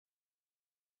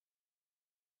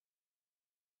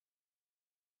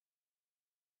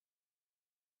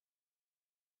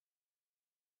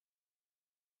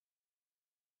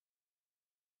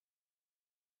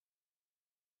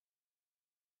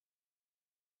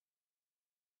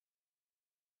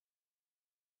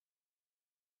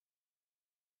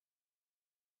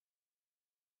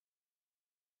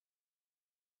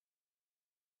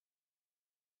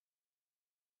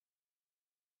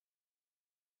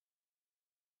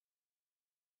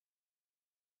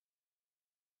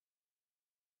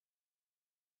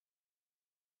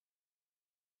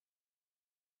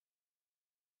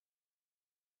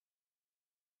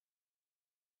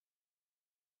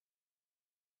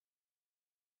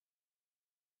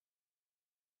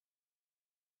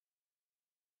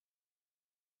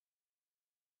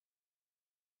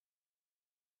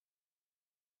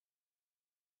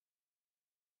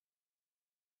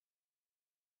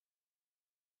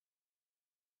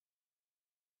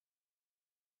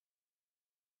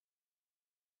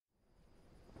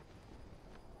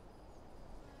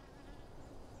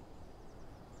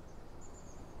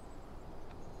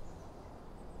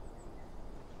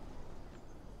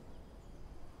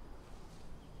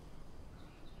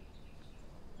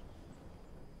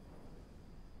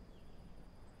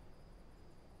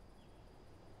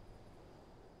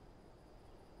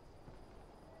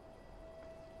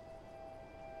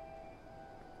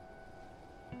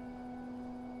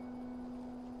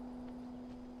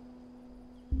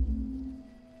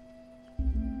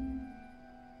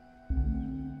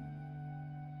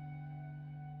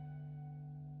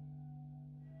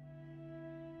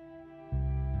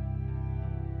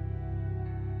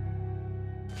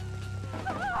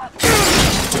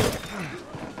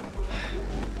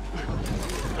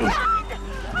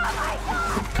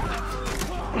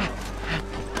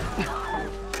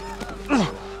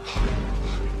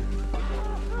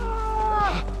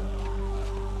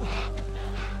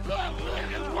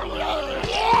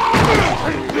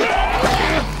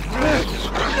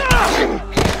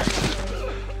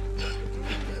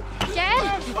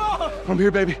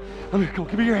here, baby. I'm here. Come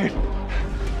on, give me your hand.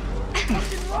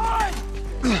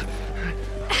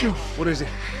 What is it?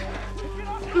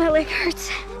 My leg hurts.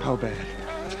 How bad?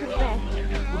 Pretty bad.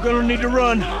 We're gonna need to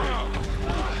run.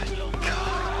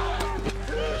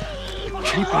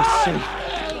 Keep us safe.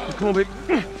 Come on, baby.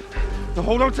 Now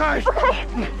hold on tight. Okay.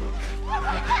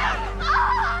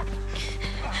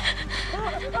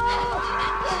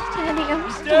 Daddy, I'm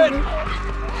dead.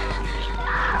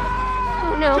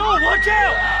 Oh no. Joel, watch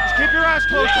out! Just keep your eyes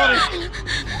closed, honey.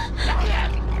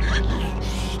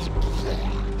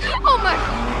 Oh my.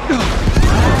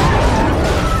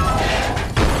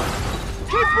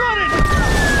 Keep running!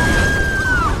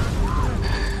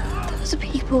 Those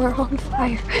people are on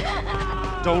fire.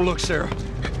 Don't look, Sarah.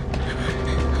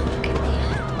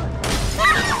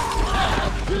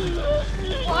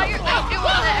 Why are they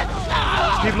doing that?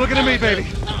 Keep looking at me, baby.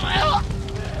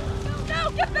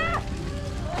 No, get back!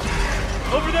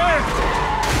 Over there!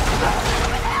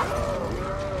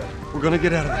 We're gonna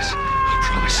get out of this. I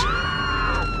promise.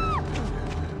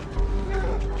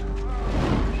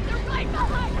 They're right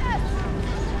behind us!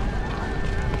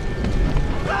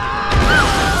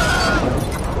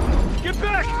 Get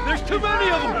back! There's too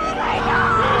many of them!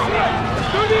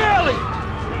 Through the alley!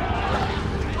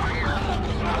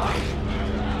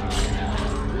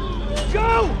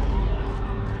 Go!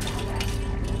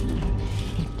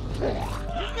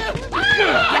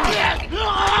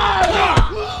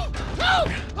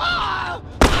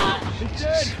 He's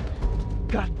dead!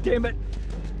 God damn it!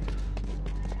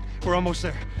 We're almost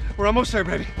there. We're almost there,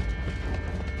 baby.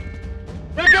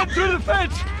 Back up through the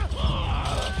fence!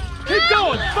 Keep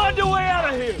going! Find a way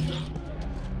out of here!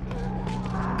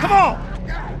 Come on!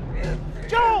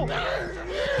 Joe!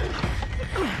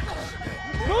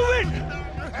 Move it!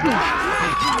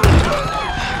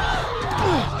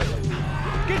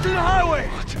 Get to the highway!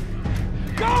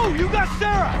 Go! You got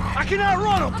Sarah! I can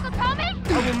outrun him! Uncle Tommy?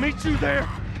 I will meet you there!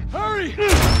 Hurry!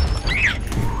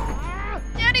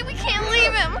 Daddy, we can't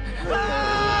leave him!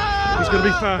 He's gonna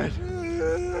be fine.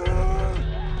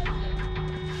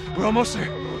 We're almost there.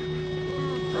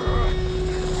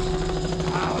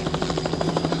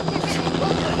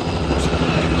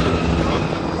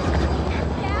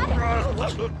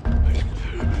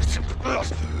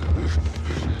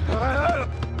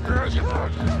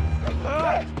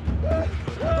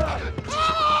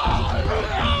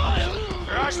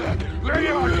 Where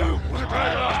you are, you?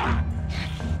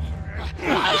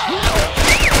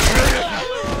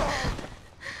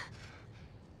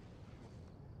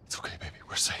 It's okay, baby.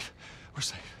 We're safe. We're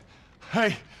safe.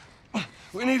 Hey,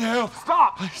 we need help.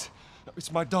 Stop! Please.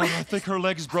 It's my daughter. I think her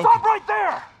leg is broken. Stop right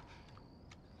there!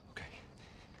 Okay.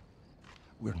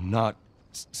 We're not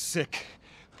sick.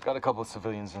 Got a couple of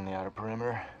civilians in the outer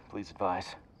perimeter. Please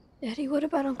advise. Daddy, what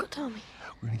about Uncle Tommy?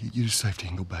 We're gonna get you to safety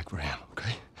and go back where I am,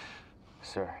 okay?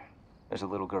 Sir, there's a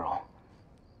little girl.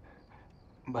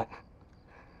 But...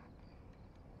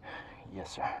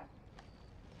 Yes, sir.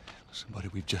 Listen, buddy,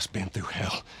 we've just been through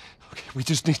hell. Okay, we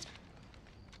just need...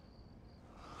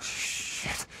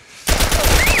 Shit.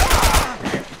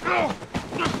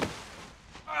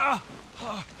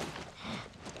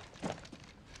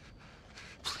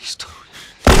 Please don't.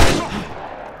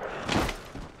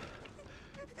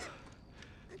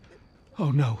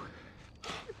 Oh, no.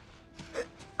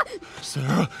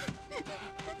 Sarah.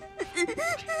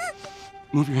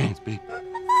 Move your hands, baby.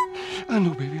 I know,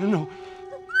 baby, I know.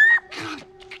 God.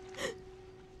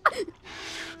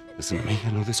 Listen to me,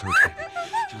 I know this hurts, baby.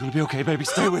 You're gonna be okay, baby.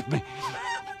 Stay with me. All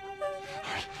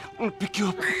right, I'm gonna pick you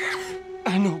up.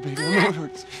 I know, baby, I know it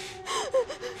hurts.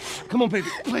 Come on, baby,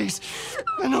 please.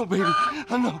 I know, baby,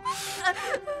 I know.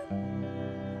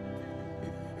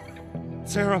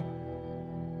 Sarah.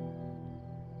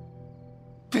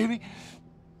 Baby.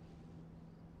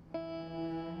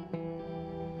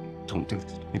 Don't do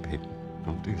this to me, baby.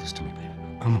 Don't do this to me, baby.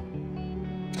 No.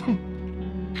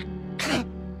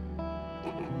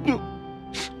 No.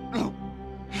 No.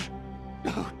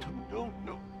 No. No.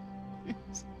 No.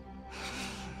 Please.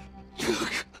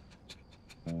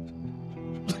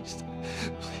 Please.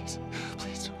 Please.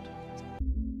 Please don't.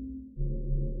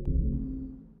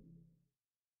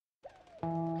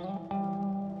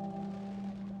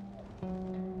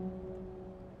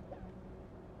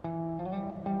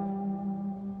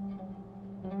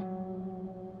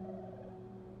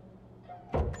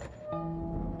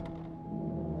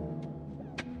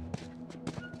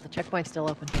 Checkpoint's still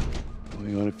open.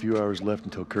 Only got a few hours left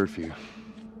until curfew.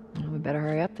 Well, we better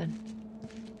hurry up then.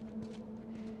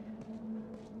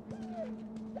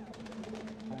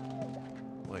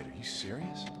 Wait, are you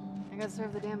serious? I got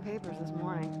served the damn papers this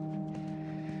morning.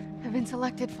 I've been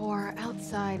selected for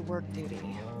outside work duty.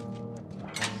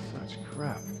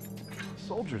 Crap.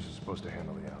 Soldiers are supposed to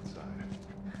handle the outside.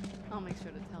 I'll make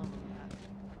sure to tell them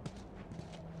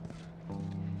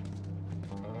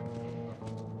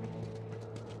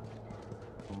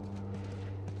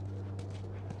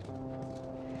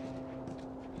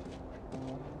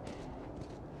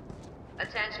that.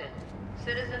 Attention.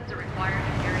 Citizens are required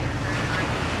to carry a certain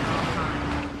ID at all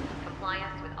times.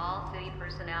 Compliance with all city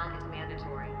personnel is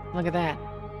mandatory. Look at that.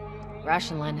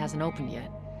 Ration line hasn't opened yet.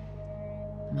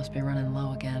 Must be running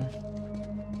low again.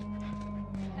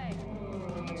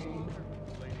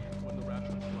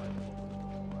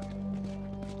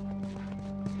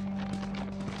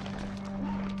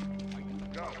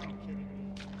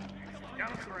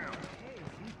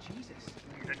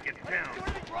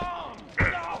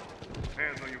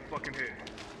 Hands on your fucking head.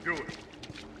 Do it.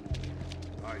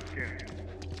 I can't.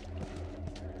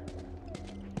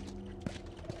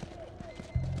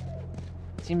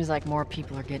 Seems like more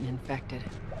people are getting infected.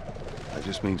 That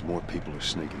just means more people are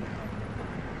sneaking out.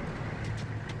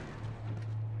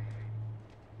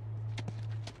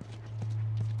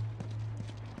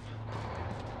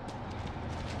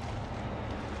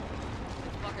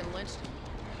 Fucking lynched.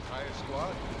 Highest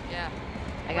squad? Yeah.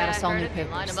 I got us all new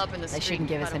papers. Line 'em up in the They street shouldn't and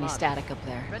give us cut 'em any up. static up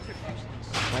there.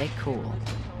 Play cool.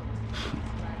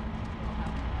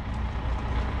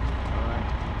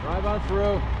 Drive on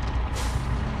through.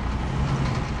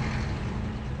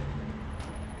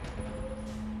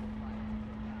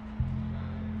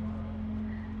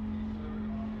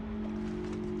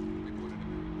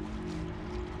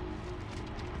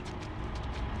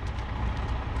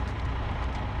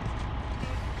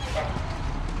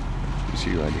 You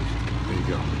see your IDs. There you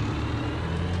go.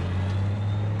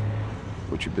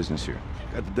 What's your business here?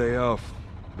 Got the day off.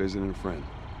 Visiting a friend.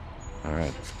 All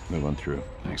right, move on through.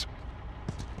 Thanks.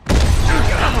 Get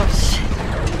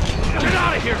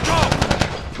out of here! Go!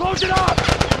 Close it up!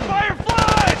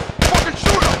 Fireflies! Fucking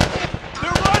shoot them!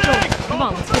 They're running! Come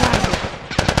on, let's get out of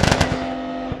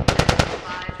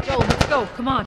here. Joe, let's go. Come on.